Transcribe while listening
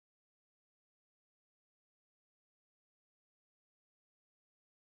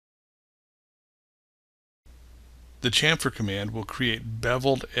the chamfer command will create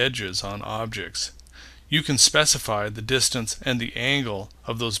beveled edges on objects. You can specify the distance and the angle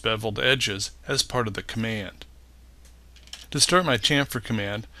of those beveled edges as part of the command. To start my chamfer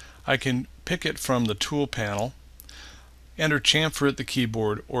command, I can pick it from the tool panel, enter chamfer at the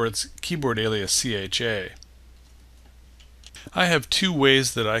keyboard or its keyboard alias CHA. I have two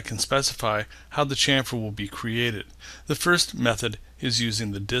ways that I can specify how the chamfer will be created. The first method is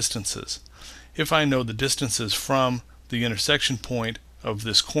using the distances. If I know the distances from the intersection point of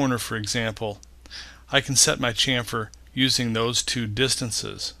this corner, for example, I can set my chamfer using those two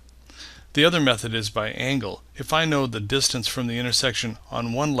distances. The other method is by angle. If I know the distance from the intersection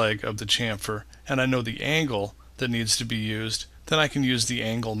on one leg of the chamfer and I know the angle that needs to be used, then I can use the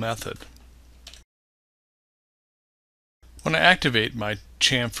angle method. When I activate my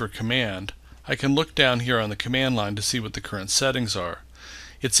chamfer command, I can look down here on the command line to see what the current settings are.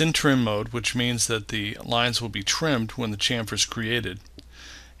 It's in trim mode, which means that the lines will be trimmed when the chamfer is created.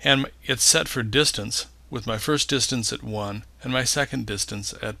 And it's set for distance, with my first distance at 1 and my second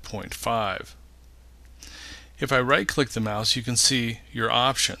distance at 0.5. If I right-click the mouse, you can see your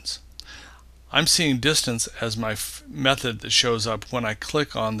options. I'm seeing distance as my method that shows up when I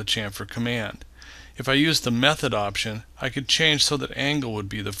click on the chamfer command. If I use the method option, I could change so that angle would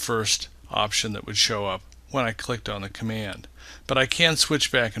be the first option that would show up when I clicked on the command. But I can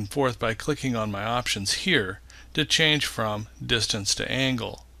switch back and forth by clicking on my options here to change from distance to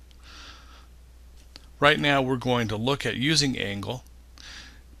angle. Right now we're going to look at using angle,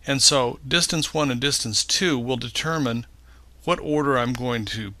 and so distance 1 and distance 2 will determine what order I'm going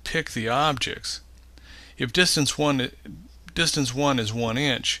to pick the objects. If distance 1 is 1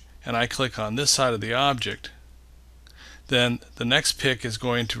 inch and I click on this side of the object, then the next pick is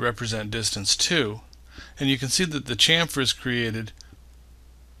going to represent distance 2, and you can see that the chamfer is created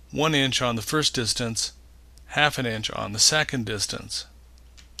 1 inch on the first distance, half an inch on the second distance.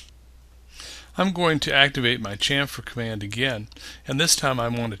 I'm going to activate my chamfer command again, and this time I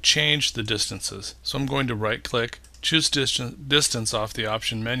want to change the distances. So I'm going to right click, choose distance off the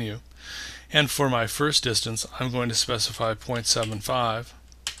option menu, and for my first distance I'm going to specify 0.75,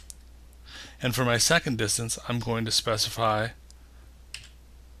 and for my second distance I'm going to specify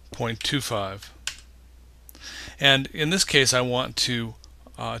 0.25. And in this case I want to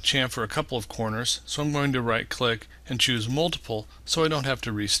chamfer a couple of corners, so I'm going to right click and choose multiple so I don't have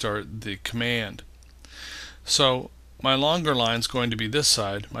to restart the command. So my longer line is going to be this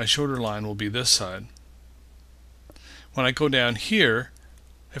side, my shorter line will be this side. When I go down here,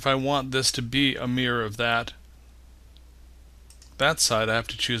 if I want this to be a mirror of that side, I have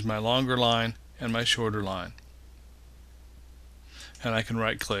to choose my longer line and my shorter line. And I can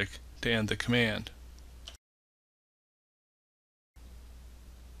right click to end the command.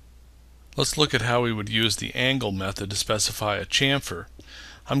 Let's look at how we would use the angle method to specify a chamfer.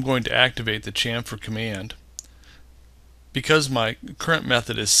 I'm going to activate the chamfer command. Because my current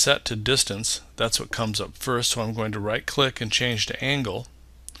method is set to distance, that's what comes up first, so I'm going to right click and change to angle.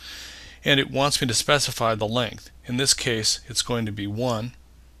 And it wants me to specify the length. In this case it's going to be 1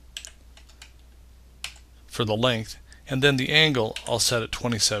 for the length, and then the angle I'll set at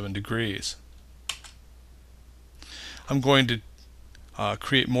 27 degrees. I'm going to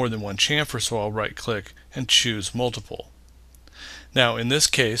create more than one chamfer, so I'll right click and choose multiple. Now in this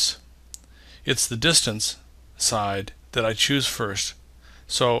case it's the distance side that I choose first,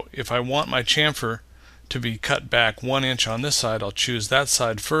 so if I want my chamfer to be cut back 1 inch on this side, I'll choose that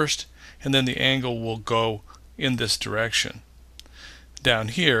side first, and then the angle will go in this direction. Down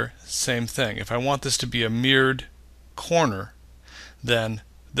here, same thing. If I want this to be a mirrored corner, then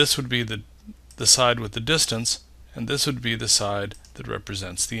this would be the side with the distance, and this would be the side that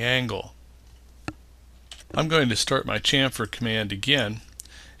represents the angle. I'm going to start my chamfer command again,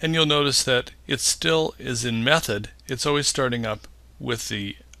 and you'll notice that it still is in method. It's always starting up with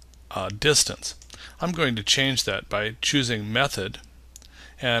the distance. I'm going to change that by choosing method,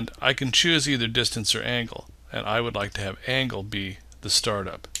 and I can choose either distance or angle, and I would like to have angle be the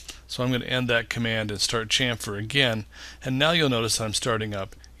startup. So I'm going to end that command and start chamfer again, and now you'll notice I'm starting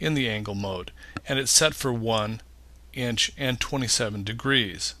up in the angle mode, and it's set for 1 inch and 27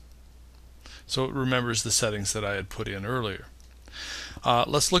 degrees. So it remembers the settings that I had put in earlier.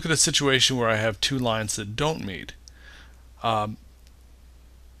 Let's look at a situation where I have two lines that don't meet.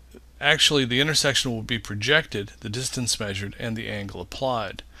 Actually, the intersection will be projected, the distance measured, and the angle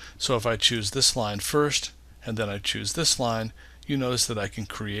applied. So if I choose this line first and then I choose this line, you notice that I can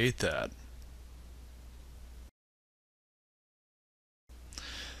create that.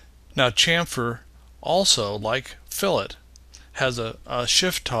 Now chamfer also, like fillet, has a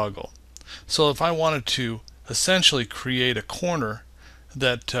shift toggle. So if I wanted to essentially create a corner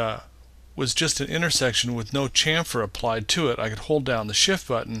that was just an intersection with no chamfer applied to it. I could hold down the Shift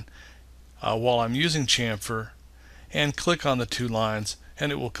button while I'm using chamfer and click on the two lines,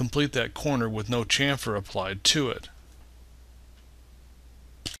 and it will complete that corner with no chamfer applied to it.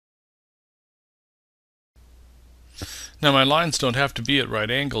 Now my lines don't have to be at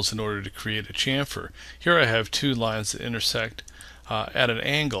right angles in order to create a chamfer. Here I have two lines that intersect at an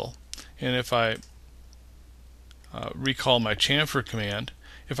angle, and if I recall my chamfer command,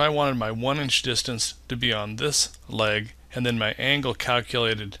 if I wanted my 1-inch distance to be on this leg and then my angle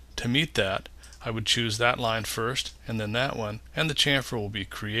calculated to meet that, I would choose that line first and then that one, and the chamfer will be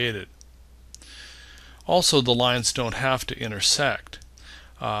created. Also, the lines don't have to intersect.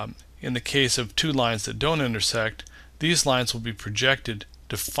 In the case of two lines that don't intersect, these lines will be projected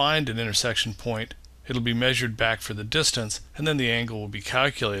to find an intersection point. It'll be measured back for the distance, and then the angle will be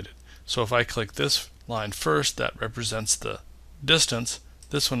calculated. So if I click this line first, that represents the distance,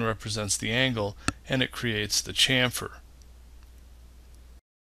 this one represents the angle, and it creates the chamfer.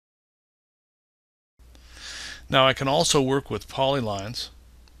 Now I can also work with polylines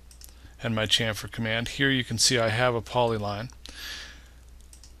and my chamfer command. Here you can see I have a polyline.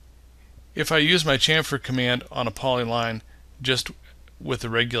 If I use my chamfer command on a polyline just with a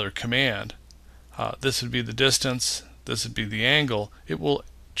regular command, this would be the distance, this would be the angle, it will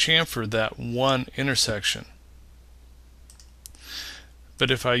chamfer that one intersection.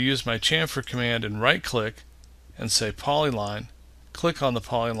 But if I use my chamfer command and right click and say polyline, click on the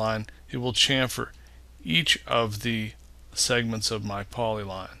polyline, it will chamfer each of the segments of my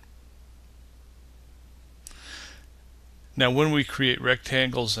polyline. Now when we create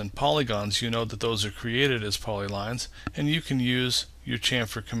rectangles and polygons, you know that those are created as polylines, and you can use your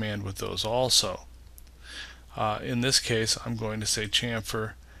chamfer command with those also. In this case, I'm going to say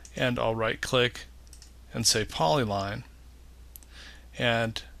chamfer, and I'll right click and say polyline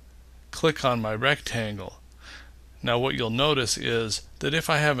and click on my rectangle. Now what you'll notice is that if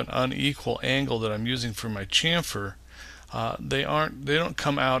I have an unequal angle that I'm using for my chamfer, they don't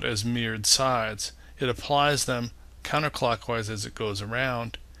come out as mirrored sides. It applies them counterclockwise as it goes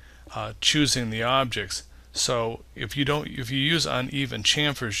around, choosing the objects. So if you use uneven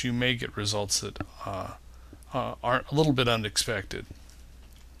chamfers, you may get results that are a little bit unexpected.